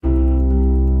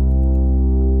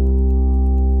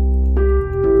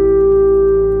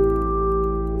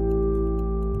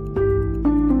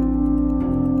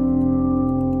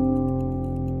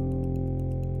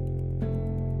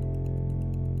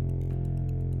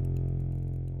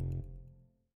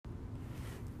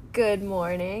Good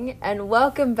morning, and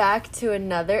welcome back to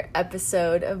another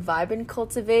episode of Vibe and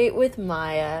Cultivate with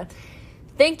Maya.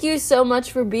 Thank you so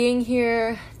much for being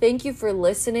here. Thank you for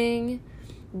listening.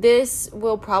 This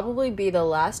will probably be the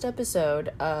last episode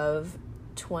of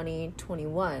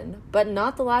 2021, but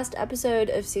not the last episode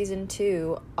of season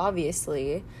 2,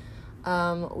 obviously.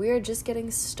 We are just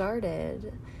getting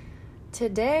started.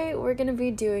 Today, we're going to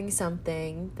be doing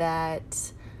something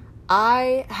that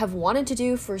I have wanted to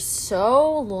do for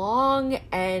so long,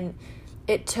 and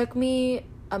it took me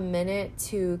a minute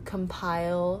to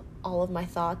compile all of my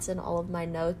thoughts and all of my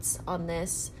notes on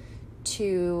this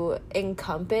to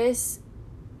encompass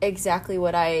exactly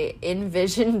what I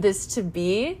envisioned this to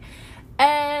be.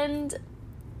 And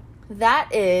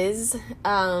that is,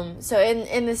 so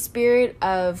in the spirit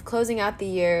of closing out the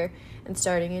year and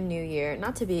starting a new year,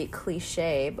 not to be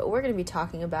cliche, but we're going to be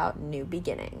talking about new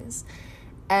beginnings.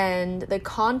 And the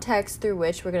context through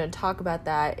which we're going to talk about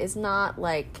that is not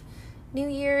like New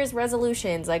Year's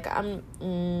resolutions.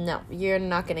 No, you're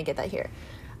not going to get that here.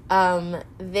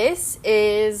 This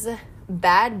is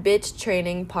Bad Bitch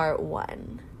Training Part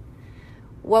 1.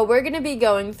 What we're going to be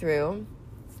going through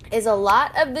is a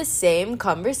lot of the same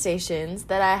conversations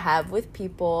that I have with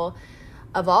people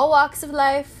of all walks of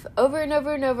life over and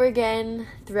over and over again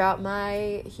throughout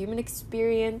my human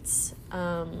experience,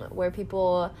 where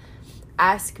people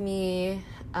ask me,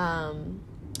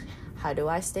 how do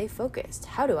I stay focused?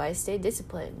 How do I stay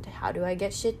disciplined? How do I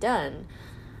get shit done?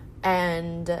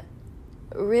 And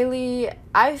really,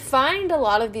 I find a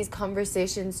lot of these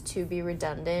conversations to be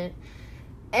redundant.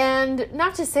 And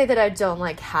not to say that I don't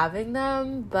like having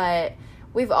them, but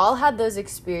we've all had those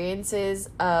experiences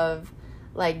of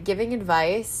like giving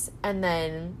advice and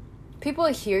then people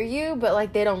hear you, but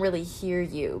like they don't really hear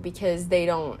you because they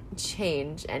don't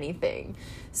change anything.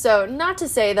 So not to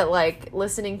say that like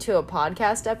listening to a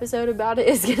podcast episode about it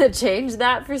is going to change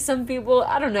that for some people.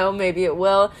 I don't know, maybe it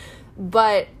will.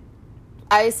 But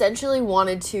I essentially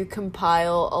wanted to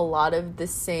compile a lot of the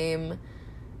same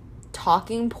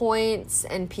talking points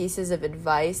and pieces of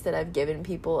advice that I've given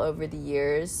people over the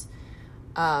years,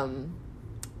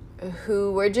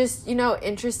 who were just,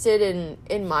 interested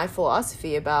in my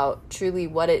philosophy about truly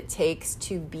what it takes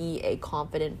to be a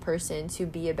confident person, to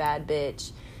be a bad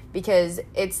bitch, because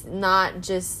it's not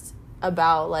just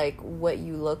about, like, what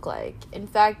you look like. In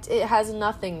fact, it has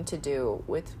nothing to do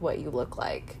with what you look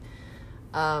like.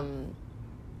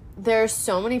 There are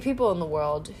so many people in the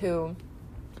world who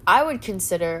I would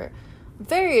consider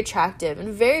very attractive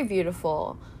and very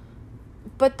beautiful,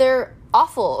 but they're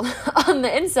awful on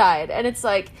the inside. And it's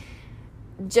like,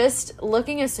 just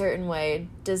looking a certain way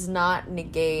does not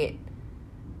negate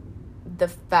the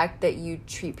fact that you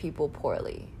treat people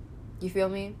poorly. You feel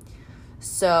me?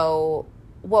 So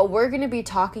what we're going to be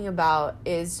talking about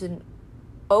is an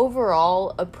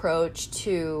overall approach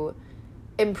to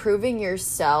improving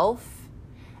yourself,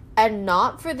 and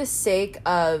not for the sake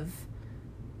of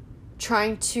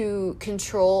trying to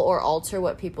control or alter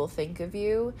what people think of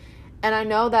you. And I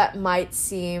know that might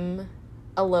seem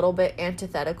a little bit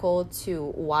antithetical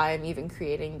to why I'm even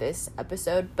creating this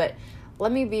episode, but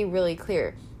let me be really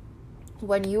clear.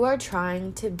 When you are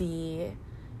trying to be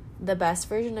the best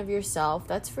version of yourself,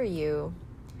 that's for you.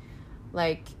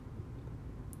 Like,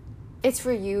 it's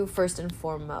for you first and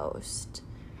foremost.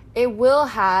 It will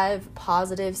have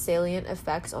positive, salient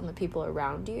effects on the people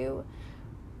around you,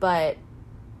 but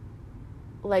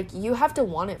like, you have to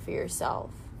want it for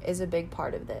yourself is a big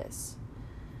part of this.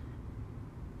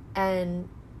 And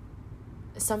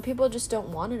some people just don't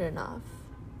want it enough.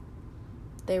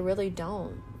 They really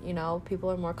don't. People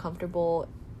are more comfortable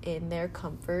in their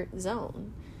comfort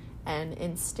zone and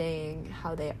in staying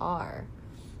how they are.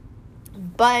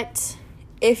 But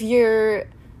if you're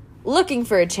looking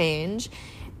for a change,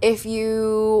 if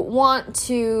you want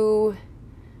to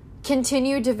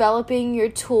continue developing your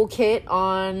toolkit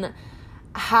on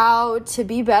how to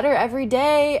be better every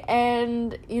day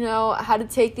and, how to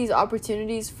take these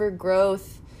opportunities for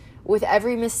growth with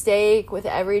every mistake, with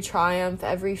every triumph,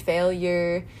 every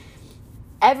failure,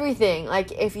 everything.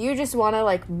 Like, if you just want to,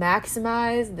 like,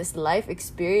 maximize this life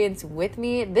experience with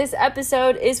me, this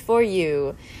episode is for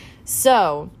you.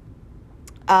 So,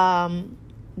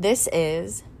 this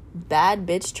is Bad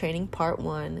Bitch Training Part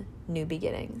 1, New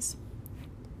Beginnings.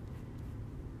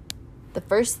 The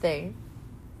first thing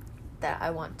that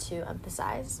I want to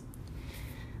emphasize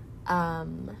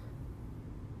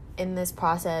in this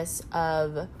process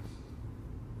of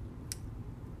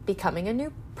becoming a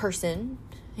new person,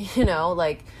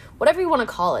 like, whatever you want to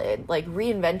call it, like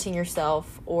reinventing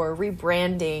yourself or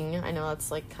rebranding. I know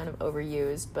that's like kind of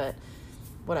overused, but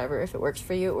whatever. If it works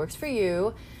for you, it works for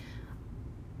you.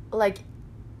 like,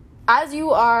 as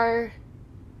you are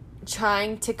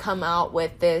trying to come out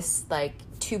with this, like,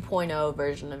 2.0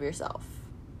 version of yourself.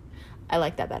 I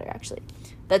like that better, actually.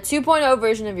 The 2.0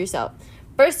 version of yourself.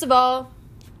 First of all,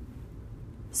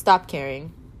 stop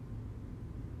caring.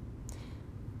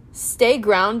 Stay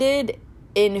grounded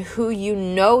in who you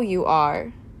know you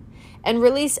are, and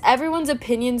release everyone's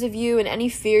opinions of you and any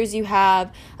fears you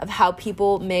have of how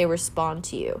people may respond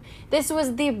to you. This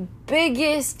was the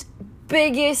biggest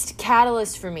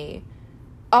catalyst for me.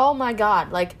 Oh my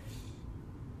God. Like,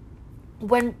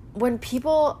 when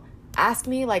people ask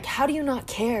me, like, how do you not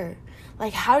care?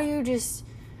 Like, how do you just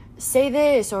say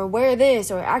this or wear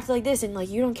this or act like this, and, like,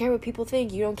 you don't care what people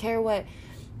think, you don't care what,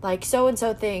 like,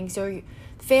 so-and-so thinks, or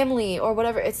family or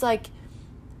whatever. It's like,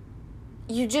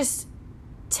 you just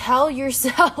tell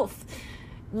yourself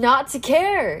not to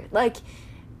care. Like,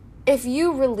 if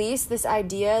you release this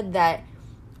idea that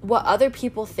what other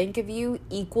people think of you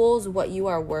equals what you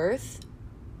are worth,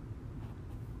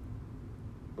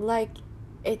 like,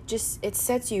 it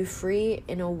sets you free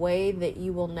in a way that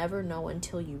you will never know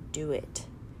until you do it.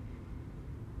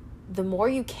 The more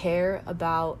you care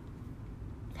about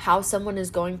how someone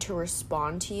is going to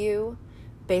respond to you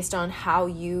based on how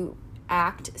you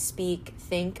act, speak,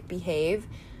 think, behave,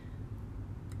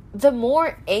 the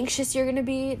more anxious you're going to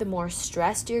be, the more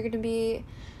stressed you're going to be,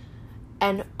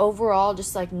 and overall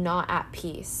just, like, not at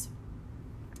peace.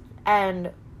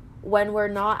 And when we're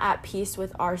not at peace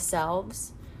with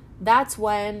ourselves, that's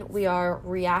when we are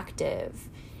reactive,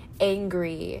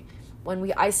 angry, when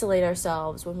we isolate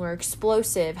ourselves, when we're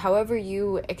explosive, however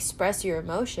you express your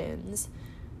emotions.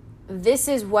 This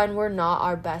is when we're not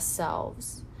our best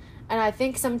selves. And I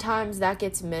think sometimes that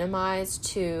gets minimized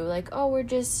to, like, oh, we're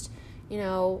just,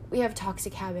 we have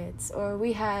toxic habits, or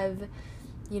we have,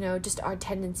 just our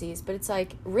tendencies. But it's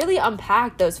like, really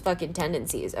unpack those fucking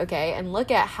tendencies, okay? And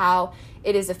look at how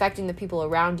it is affecting the people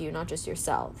around you, not just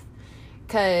yourself.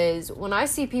 Because when I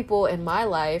see people in my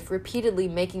life repeatedly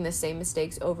making the same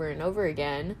mistakes over and over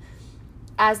again,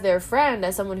 as their friend,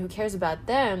 as someone who cares about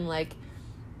them, like,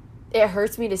 it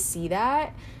hurts me to see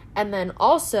that. And then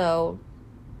also,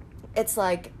 it's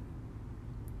like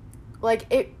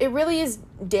it really is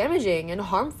damaging and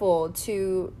harmful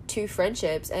to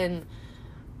friendships. And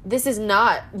this is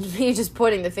not me just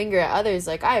pointing the finger at others.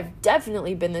 Like, I've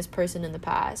definitely been this person in the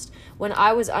past when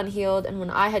I was unhealed and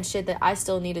when I had shit that I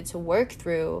still needed to work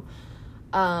through,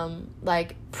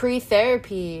 like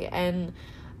pre-therapy and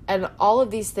all of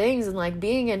these things, and, like,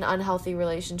 being in unhealthy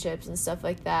relationships and stuff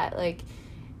like that. Like,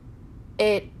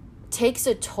 it takes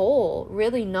a toll,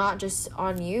 really, not just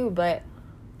on you, but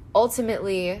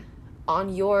ultimately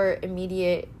on your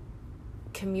immediate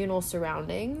communal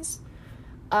surroundings.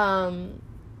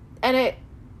 And it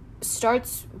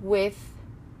starts with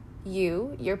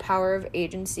you, your power of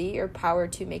agency, your power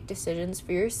to make decisions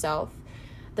for yourself,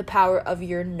 the power of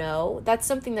your no. That's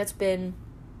something that's been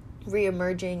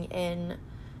reemerging in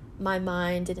my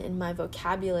mind and in my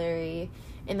vocabulary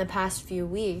in the past few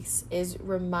weeks, is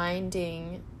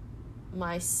reminding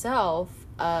myself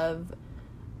of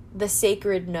the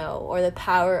sacred no, or the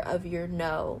power of your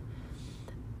no.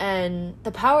 And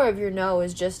the power of your no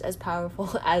is just as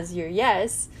powerful as your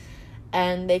yes,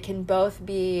 and they can both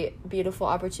be beautiful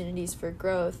opportunities for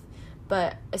growth.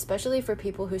 But especially for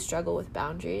people who struggle with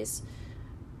boundaries,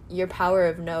 your power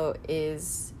of no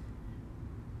is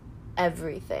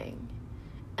everything.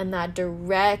 And that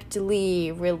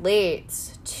directly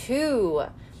relates to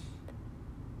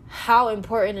how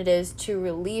important it is to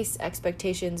release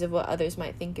expectations of what others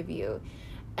might think of you,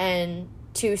 and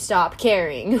to stop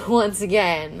caring once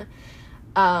again.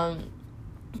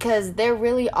 Because there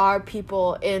really are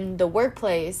people in the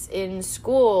workplace, in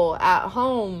school, at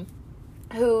home,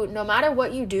 who, no matter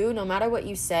what you do, no matter what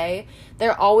you say,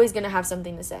 they're always going to have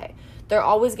something to say. They're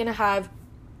always going to have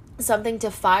something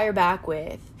to fire back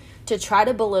with, to try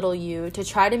to belittle you, to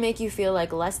try to make you feel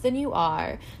like less than you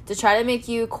are, to try to make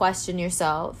you question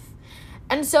yourself.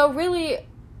 And so really,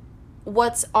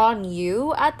 what's on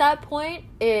you at that point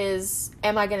is,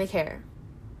 am I going to care?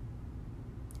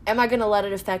 Am I going to let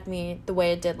it affect me the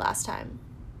way it did last time?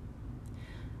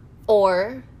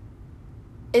 Or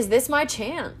is this my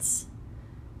chance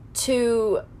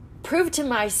to prove to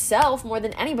myself more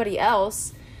than anybody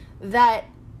else that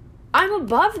I'm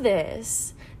above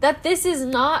this, that this is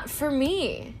not for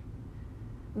me?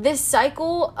 This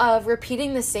cycle of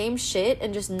repeating the same shit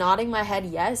and just nodding my head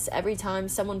yes every time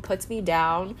someone puts me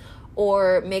down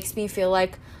or makes me feel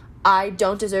like I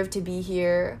don't deserve to be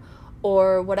here,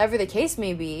 or whatever the case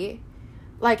may be,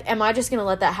 like, am I just going to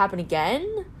let that happen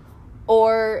again?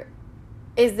 Or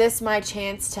is this my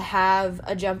chance to have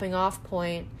a jumping off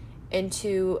point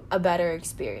into a better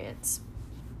experience.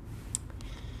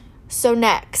 So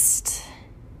next,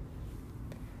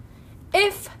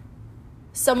 if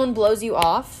someone blows you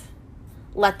off,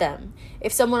 let them.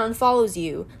 If someone unfollows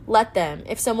you, let them.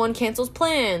 If someone cancels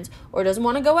plans or doesn't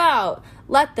want to go out,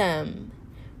 let them.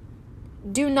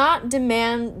 Do not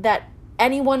demand that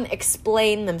anyone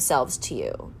explain themselves to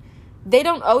you. They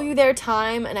don't owe you their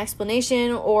time, an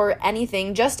explanation, or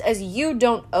anything, just as you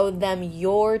don't owe them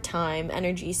your time,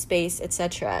 energy, space,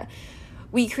 etc.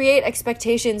 We create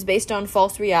expectations based on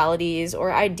false realities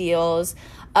or ideals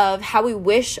of how we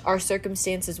wish our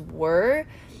circumstances were,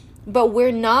 but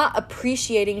we're not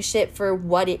appreciating shit for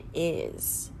what it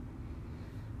is.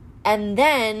 And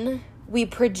then we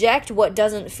project what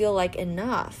doesn't feel like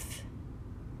enough.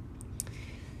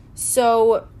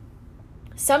 So,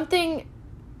 something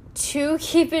to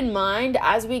keep in mind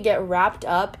as we get wrapped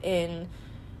up in,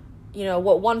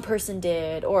 what one person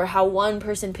did, or how one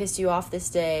person pissed you off this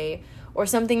day, or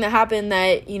something that happened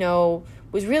that,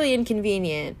 was really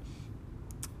inconvenient.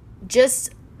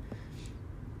 Just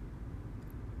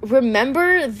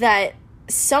remember that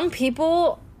some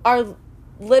people are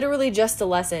literally just a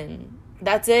lesson.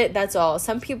 That's it. That's all.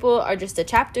 Some people are just a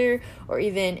chapter or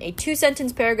even a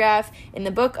 2-sentence paragraph in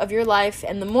the book of your life.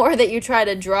 And the more that you try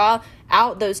to draw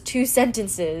out those 2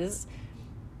 sentences,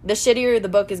 the shittier the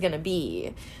book is going to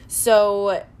be.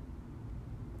 So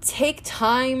take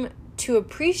time to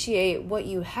appreciate what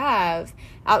you have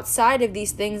outside of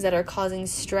these things that are causing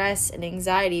stress and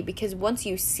anxiety, because once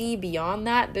you see beyond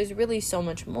that, there's really so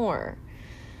much more.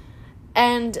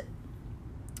 And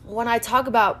when I talk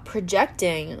about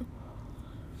projecting,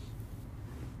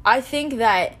 I think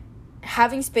that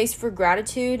having space for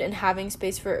gratitude and having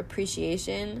space for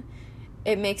appreciation,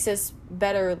 it makes us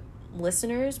better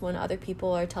listeners when other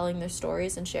people are telling their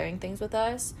stories and sharing things with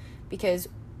us, because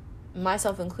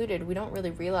myself included, we don't really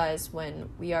realize when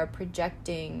we are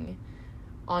projecting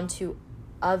onto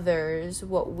others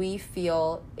what we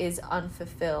feel is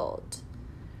unfulfilled.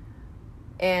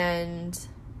 And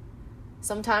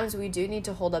sometimes we do need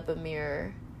to hold up a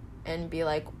mirror and be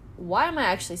like, why am I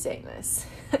actually saying this?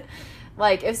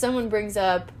 Like, if someone brings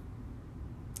up,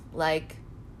 like,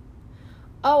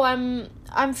 oh,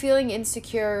 I'm feeling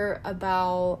insecure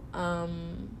about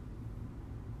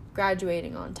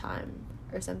graduating on time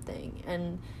or something,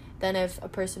 and then if a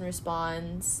person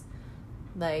responds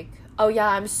like, oh yeah,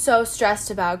 I'm so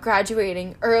stressed about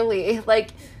graduating early,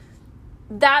 like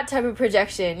that type of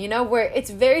projection, where it's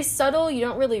very subtle, you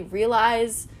don't really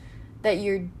realize that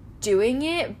you're doing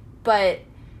it, but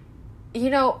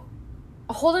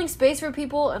holding space for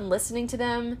people and listening to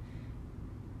them,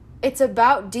 it's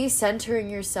about decentering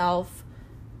yourself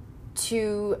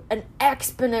to an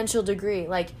exponential degree.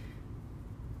 Like,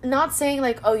 not saying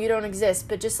like, oh, you don't exist,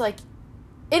 but just like,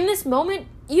 in this moment,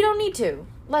 you don't need to.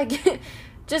 Like,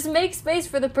 just make space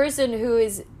for the person who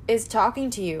is talking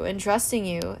to you and trusting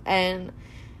you. And,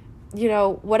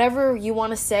 whatever you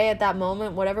want to say at that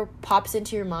moment, whatever pops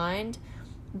into your mind,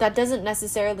 that doesn't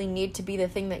necessarily need to be the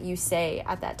thing that you say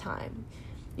at that time.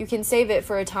 You can save it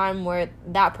for a time where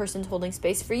that person's holding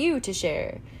space for you to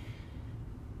share.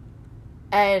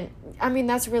 And, I mean,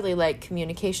 that's really, like,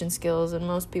 communication skills, and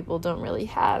most people don't really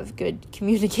have good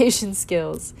communication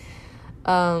skills.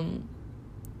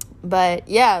 But,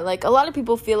 yeah, like, a lot of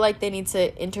people feel like they need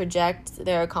to interject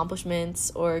their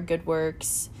accomplishments or good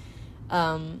works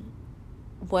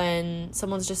when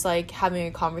someone's just, like, having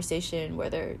a conversation where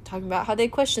they're talking about how they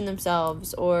question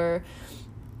themselves or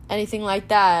anything like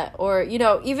that. Or,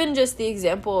 even just the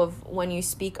example of when you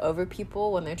speak over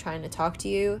people when they're trying to talk to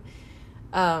you.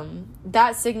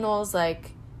 That signals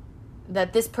like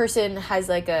that this person has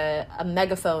like a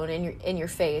megaphone in your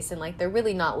face, and like they're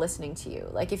really not listening to you.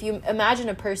 Like, if you imagine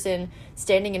a person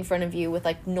standing in front of you with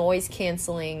like noise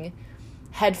canceling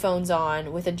headphones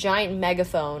on with a giant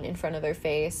megaphone in front of their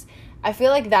face, I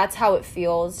feel like that's how it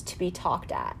feels to be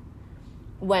talked at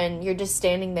when you're just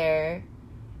standing there,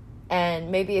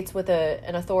 and maybe it's with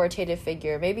an authoritative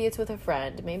figure, maybe it's with a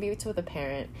friend, maybe it's with a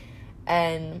parent,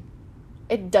 and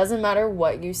it doesn't matter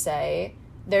what you say,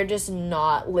 they're just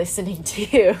not listening to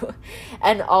you.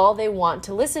 And all they want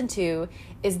to listen to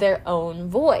is their own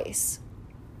voice.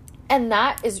 And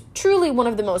that is truly one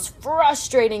of the most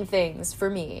frustrating things for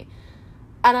me.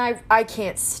 And I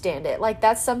can't stand it. Like,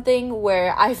 that's something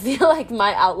where I feel like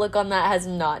my outlook on that has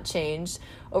not changed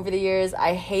over the years.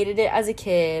 I hated it as a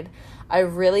kid. I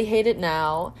really hate it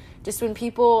now. Just when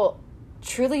people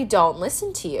truly don't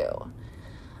listen to you.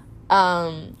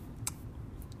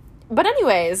 But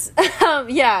anyways,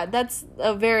 yeah, that's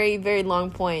a very, very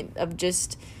long point of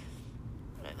just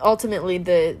ultimately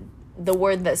the the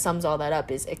word that sums all that up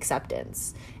is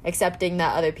acceptance. Accepting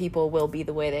that other people will be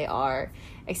the way they are.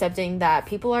 Accepting that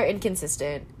people are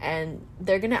inconsistent and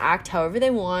they're going to act however they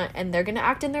want and they're going to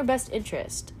act in their best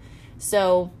interest.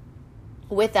 So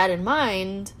with that in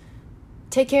mind,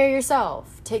 take care of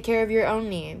yourself. Take care of your own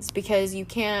needs, because you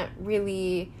can't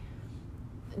really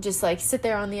just like sit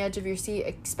there on the edge of your seat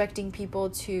expecting people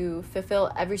to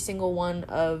fulfill every single one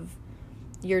of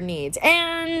your needs.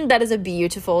 And that is a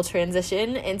beautiful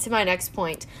transition into my next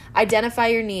point. Identify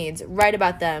your needs, write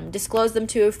about them, disclose them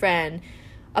to a friend,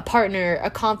 a partner, a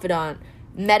confidant,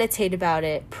 meditate about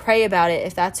it, pray about it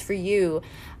if that's for you.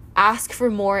 Ask for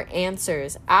more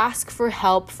answers. Ask for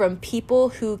help from people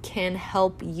who can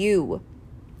help you.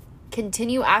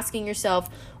 Continue asking yourself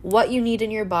what you need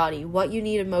in your body, what you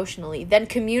need emotionally. Then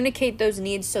communicate those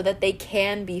needs so that they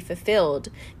can be fulfilled,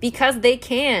 because they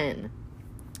can.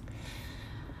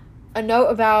 A note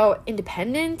about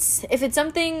independence. If it's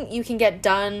something you can get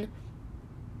done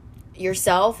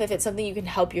yourself, if it's something you can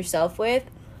help yourself with,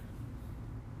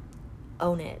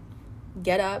 own it.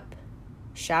 Get up,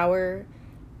 shower,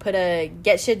 put a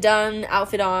get shit done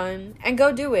outfit on, and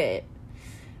go do it.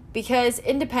 Because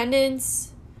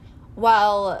independence,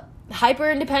 while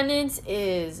hyper independence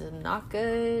is not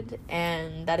good,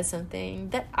 and that is something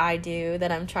that I do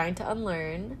that I'm trying to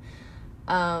unlearn,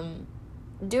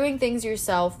 doing things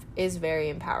yourself is very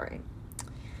empowering.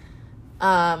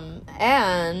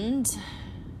 And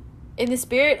in the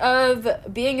spirit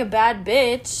of being a bad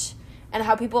bitch and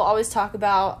how people always talk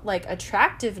about like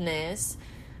attractiveness,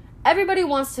 everybody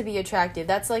wants to be attractive.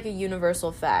 That's like a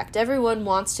universal fact. Everyone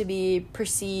wants to be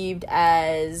perceived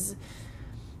as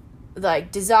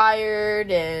like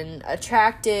desired and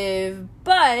attractive,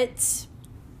 but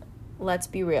let's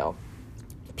be real.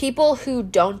 People who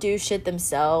don't do shit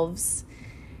themselves,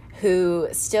 who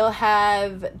still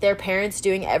have their parents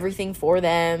doing everything for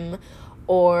them,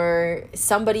 or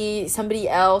somebody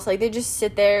else, like they just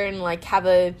sit there and like have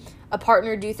a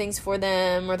partner do things for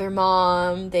them, or their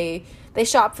mom, they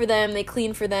shop for them, they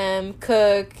clean for them,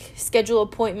 cook, schedule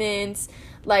appointments,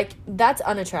 like that's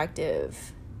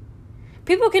unattractive.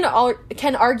 People can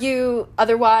argue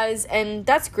otherwise, and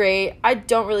that's great. I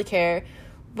don't really care.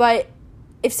 But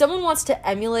if someone wants to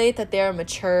emulate that they're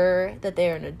mature, that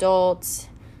they're an adult,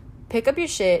 pick up your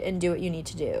shit and do what you need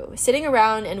to do. Sitting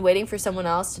around and waiting for someone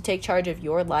else to take charge of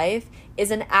your life is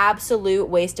an absolute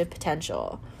waste of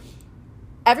potential.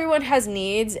 Everyone has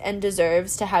needs and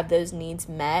deserves to have those needs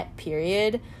met,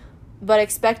 period. But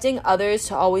expecting others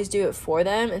to always do it for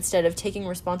them instead of taking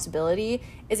responsibility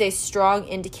is a strong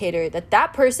indicator that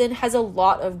that person has a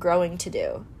lot of growing to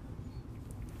do.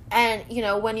 And, you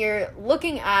know, when you're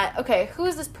looking at, okay, who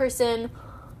is this person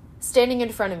standing in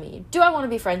front of me? Do I want to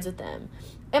be friends with them?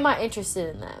 Am I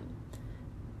interested in them?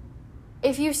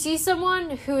 If you see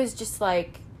someone who is just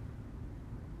like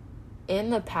in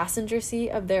the passenger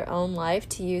seat of their own life,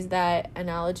 to use that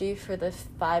analogy for the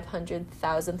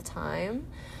 500,000th time,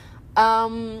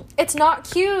 it's not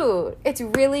cute. It's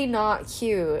really not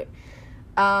cute.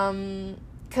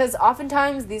 Because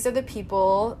oftentimes these are the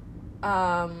people,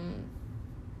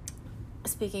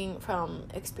 speaking from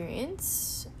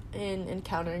experience in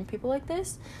encountering people like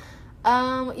this,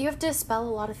 you have to spell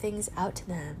a lot of things out to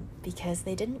them because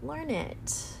they didn't learn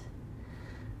it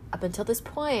up until this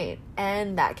point,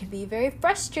 and that can be very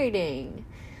frustrating.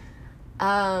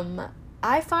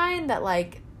 I find that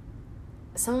like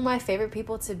some of my favorite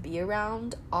people to be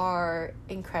around are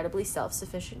incredibly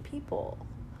self-sufficient people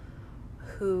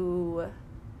who,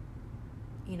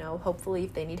 you know, hopefully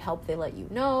if they need help, they let you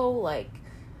know, like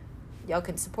y'all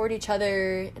can support each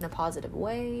other in a positive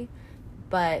way,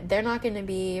 but they're not going to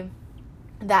be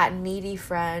that needy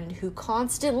friend who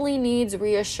constantly needs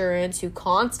reassurance, who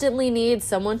constantly needs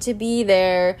someone to be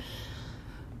there,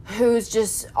 who's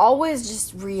just always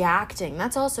just reacting.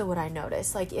 That's also what I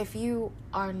notice. Like, if you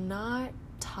are not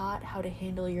taught how to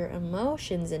handle your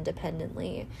emotions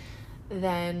independently,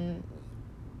 then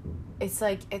it's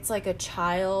like a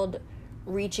child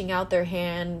reaching out their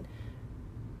hand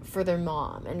for their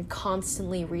mom and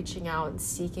constantly reaching out and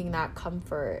seeking that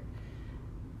comfort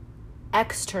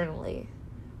externally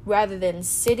rather than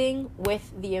sitting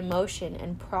with the emotion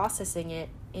and processing it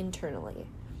internally.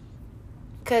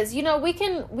 Because, you know, we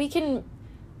can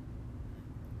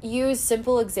use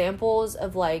simple examples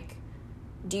of like,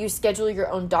 do you schedule your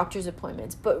own doctor's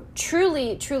appointments? But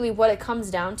truly what it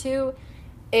comes down to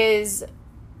is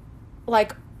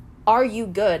like, are you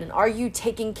good? And are you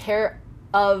taking care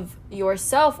of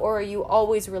yourself, or are you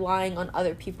always relying on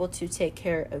other people to take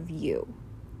care of you?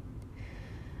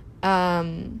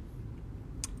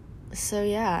 So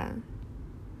yeah,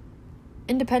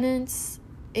 independence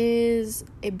is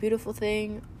a beautiful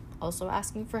thing. Also,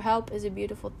 asking for help is a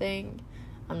beautiful thing.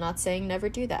 I'm not saying never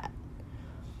do that.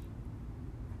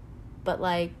 But,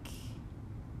 like,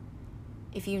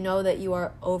 if you know that you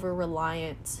are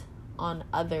over-reliant on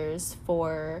others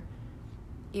for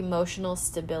emotional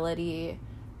stability,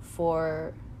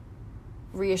 for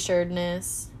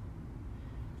reassuredness,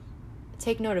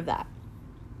 take note of that.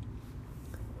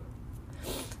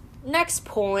 Next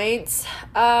point.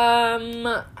 How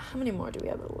many more do we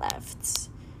have left?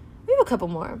 We have a couple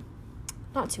more.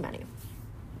 Not too many.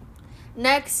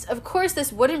 Next, of course,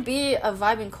 this wouldn't be a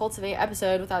Vibe and Cultivate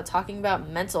episode without talking about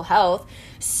mental health.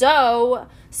 So,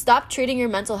 stop treating your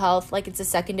mental health like it's a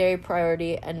secondary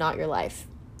priority and not your life.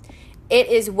 It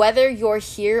is whether you're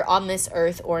here on this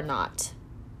earth or not.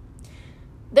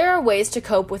 There are ways to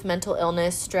cope with mental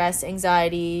illness, stress,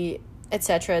 anxiety,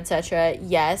 etc., etc.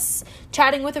 Yes,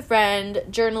 chatting with a friend,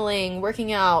 journaling,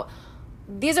 working out.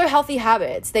 These are healthy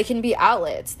habits. They can be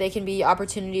outlets. They can be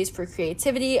opportunities for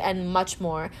creativity and much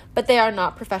more, but they are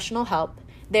not professional help.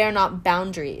 They are not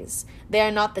boundaries. They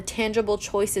are not the tangible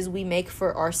choices we make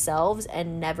for ourselves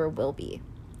and never will be.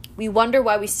 We wonder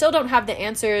why we still don't have the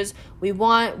answers we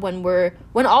want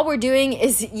when all we're doing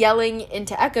is yelling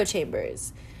into echo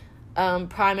chambers.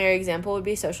 Primary example would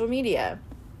be social media.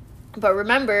 But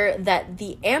remember that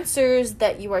the answers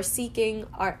that you are seeking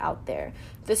are out there.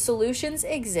 The solutions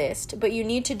exist, but you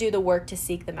need to do the work to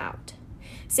seek them out.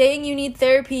 Saying you need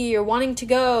therapy or wanting to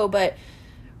go, but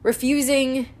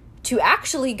refusing to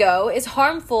actually go is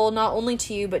harmful not only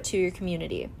to you, but to your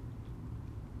community.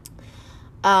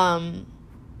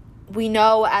 We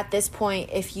know at this point,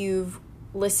 if you've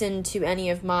listened to any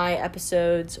of my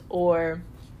episodes or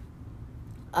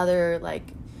other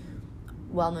like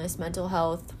wellness, mental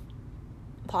health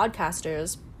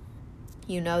podcasters,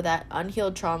 you know that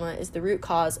unhealed trauma is the root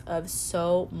cause of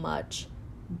so much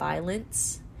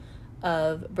violence,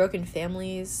 of broken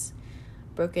families,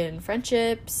 broken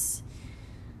friendships,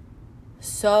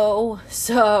 so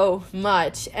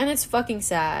much. And it's fucking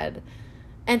sad.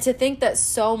 And to think that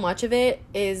so much of it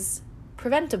is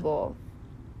preventable.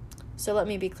 So let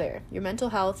me be clear. Your mental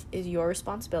health is your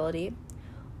responsibility.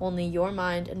 Only your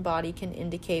mind and body can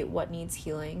indicate what needs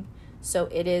healing. So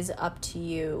it is up to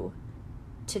you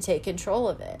to take control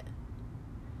of it.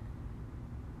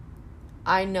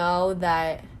 I know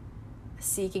that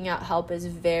seeking out help is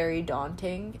very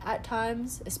daunting at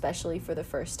times, especially for the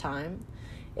first time.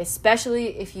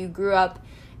 Especially if you grew up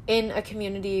in a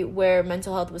community where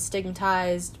mental health was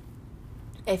stigmatized.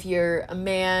 If you're a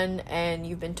man and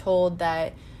you've been told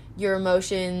that your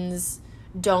emotions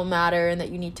don't matter and that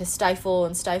you need to stifle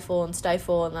and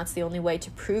that's the only way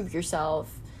to prove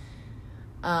yourself.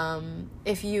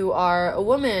 If you are a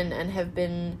woman and have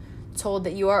been told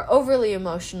that you are overly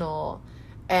emotional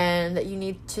and that you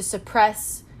need to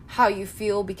suppress how you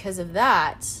feel because of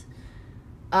that,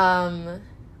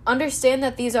 understand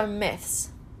that these are myths.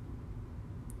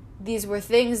 These were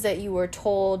things that you were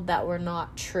told that were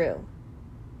not true.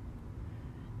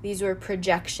 These were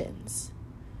projections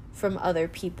from other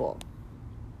people.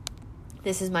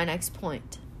 This is my next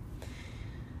point.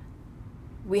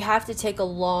 We have to take a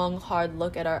long, hard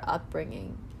look at our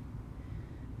upbringing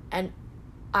and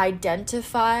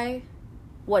identify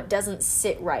what doesn't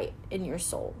sit right in your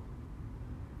soul.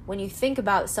 When you think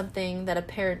about something that a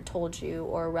parent told you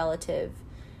or a relative,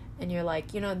 and you're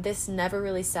like, this never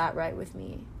really sat right with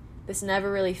me. This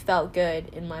never really felt good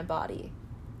in my body.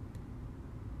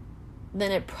 Then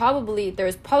there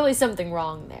was probably something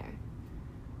wrong there.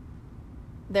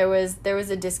 There was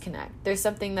a disconnect. There's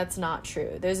something that's not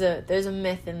true. There's a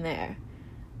myth in there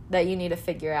that you need to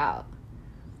figure out.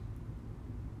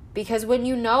 Because when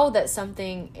you know that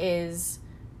something is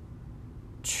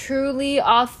truly,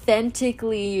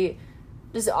 authentically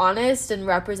just honest and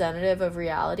representative of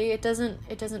reality, it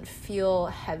doesn't feel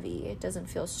heavy. It doesn't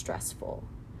feel stressful.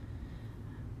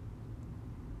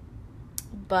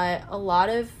 But a lot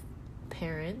of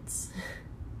parents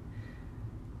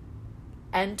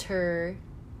enter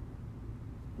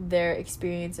their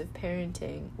experience of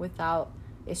parenting without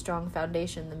a strong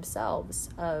foundation themselves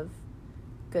of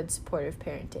good supportive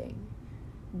parenting.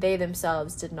 They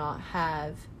themselves did not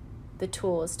have the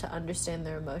tools to understand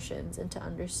their emotions and to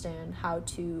understand how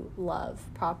to love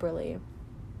properly.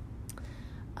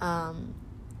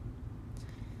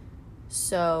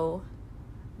 So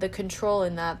the control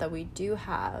in that we do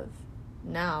have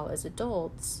now as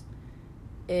adults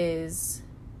is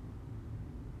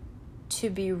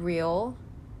to be real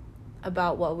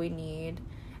about what we need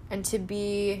and to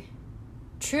be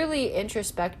truly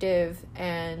introspective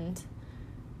and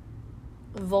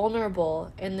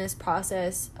vulnerable in this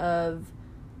process of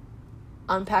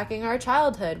unpacking our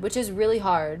childhood, which is really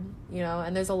hard,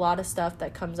 and there's a lot of stuff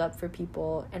that comes up for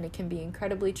people, and it can be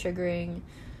incredibly triggering.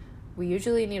 We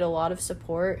usually need a lot of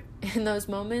support in those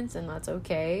moments, and that's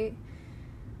okay.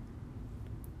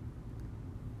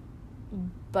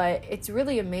 But it's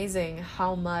really amazing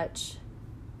how much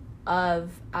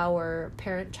of our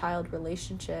parent-child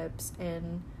relationships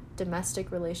and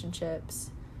domestic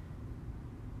relationships,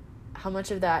 how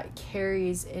much of that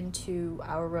carries into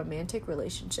our romantic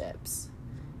relationships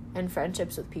and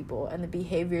friendships with people and the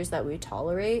behaviors that we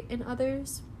tolerate in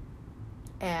others.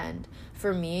 And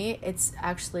for me, it's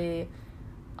actually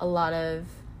a lot of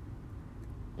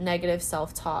negative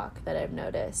self-talk that I've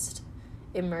noticed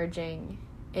emerging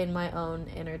in my own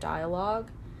inner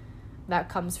dialogue that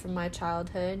comes from my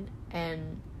childhood.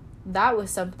 And that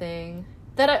was something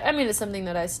that it's something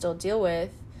that I still deal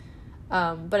with,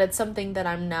 but it's something that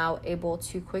I'm now able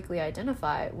to quickly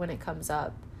identify when it comes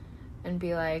up and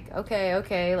be like,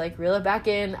 okay, like, reel it back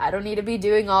in. I don't need to be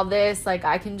doing all this. Like,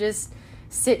 I can just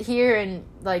sit here and,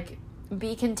 like,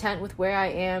 be content with where I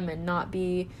am and not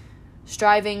be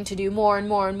striving to do more and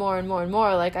more and more and more and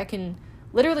more. Like, I can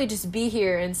literally just be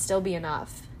here and still be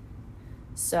enough.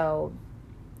 So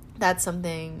that's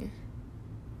something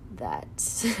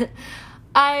that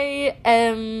I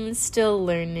am still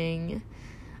learning.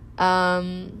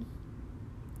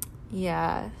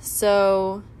 Yeah,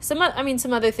 so some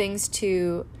other things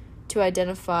to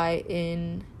identify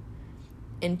in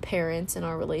parents and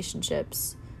our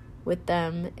relationships with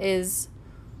them is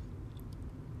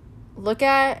look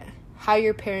at how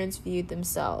your parents viewed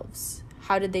themselves.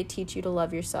 How did they teach you to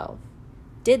love yourself?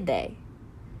 Did they?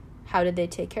 How did they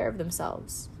take care of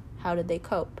themselves? How did they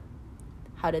cope?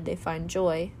 How did they find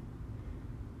joy?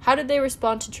 How did they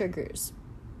respond to triggers?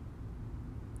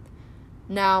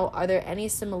 Now, are there any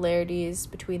similarities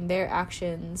between their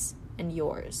actions and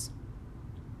yours?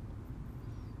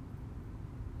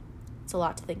 It's a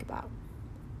lot to think about.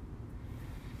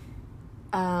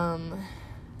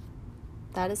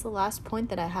 That is the last point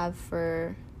that I have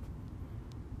for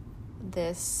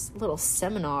this little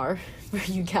seminar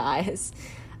for you guys.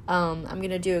 I'm going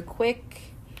to do a quick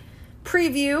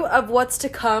preview of what's to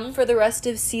come for the rest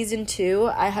of season 2.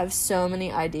 I have so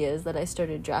many ideas that I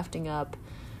started drafting up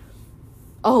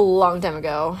a long time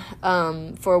ago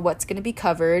for what's going to be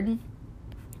covered.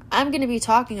 I'm going to be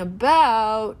talking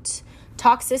about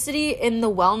toxicity in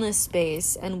the wellness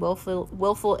space and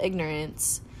willful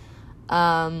ignorance.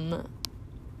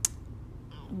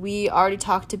 We already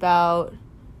talked about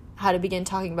how to begin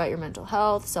talking about your mental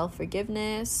health,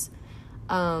 self-forgiveness.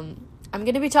 I'm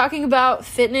going to be talking about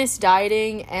fitness,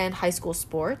 dieting, and high school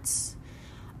sports.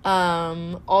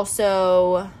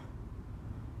 Also,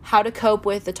 how to cope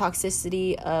with the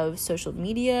toxicity of social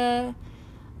media.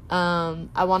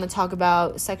 I want to talk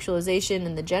about sexualization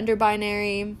and the gender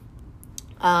binary.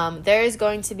 There is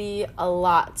going to be a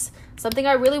lot. Something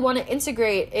I really want to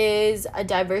integrate is a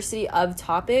diversity of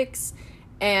topics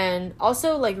and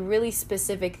also, like, really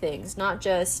specific things, not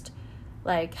just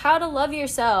like how to love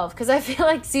yourself, because I feel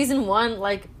like season 1,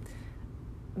 like,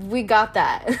 we got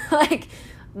that. Like,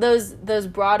 those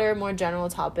broader, more general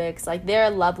topics, like, they're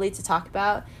lovely to talk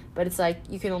about, but it's like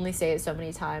you can only say it so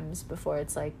many times before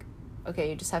it's like,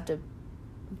 okay, you just have to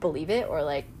believe it or,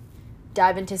 like,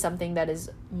 dive into something that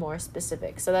is more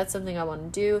specific. So that's something I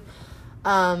want to do.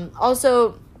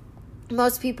 Also,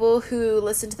 most people who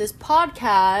listen to this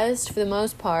podcast, for the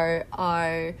most part,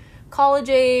 are college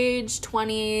age,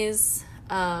 20s,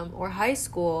 or high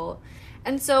school.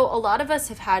 And so a lot of us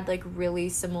have had, like, really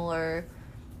similar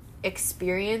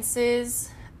experiences.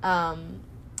 And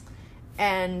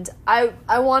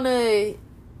I want to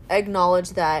acknowledge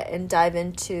that and dive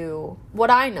into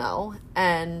what I know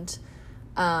and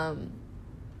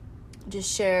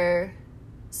just share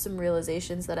some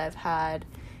realizations that I've had,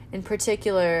 in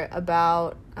particular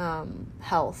about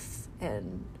health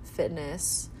and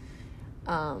fitness.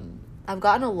 I've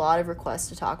gotten a lot of requests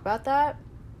to talk about that.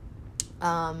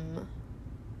 I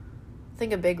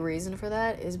think a big reason for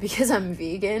that is because I'm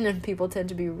vegan and people tend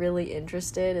to be really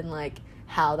interested in, like,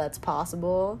 how that's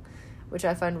possible, which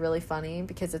I find really funny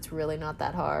because it's really not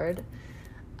that hard.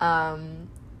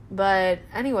 But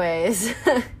anyways,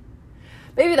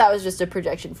 maybe that was just a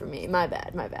projection for me. My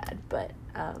bad. But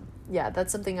yeah,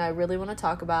 that's something I really want to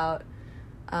talk about.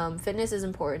 Fitness is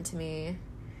important to me.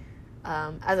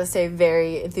 As I say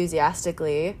very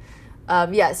enthusiastically.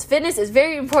 Yes, fitness is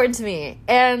very important to me.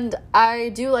 And I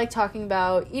do like talking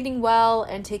about eating well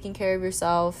and taking care of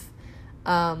yourself.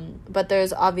 But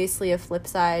there's obviously a flip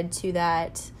side to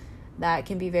that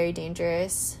can be very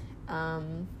dangerous.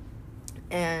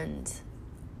 And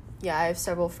yeah, I have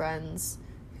several friends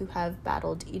who have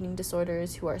battled eating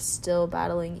disorders, who are still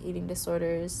battling eating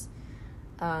disorders.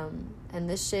 And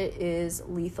this shit is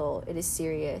lethal. It is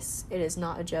serious. It is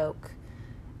not a joke.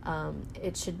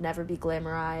 It should never be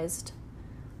glamorized.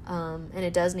 And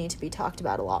it does need to be talked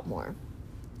about a lot more.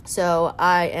 So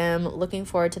I am looking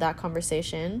forward to that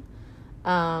conversation.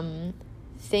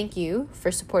 Thank you for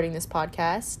supporting this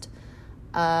podcast.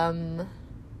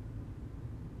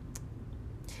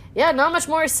 Yeah, not much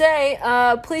more to say.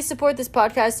 Please support this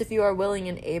podcast if you are willing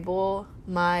and able.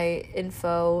 My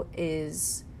info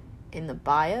is in the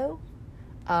bio.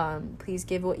 Please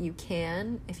give what you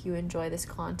can if you enjoy this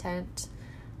content.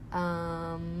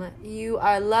 You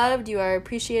are loved, you are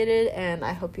appreciated, and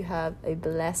I hope you have a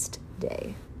blessed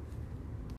day.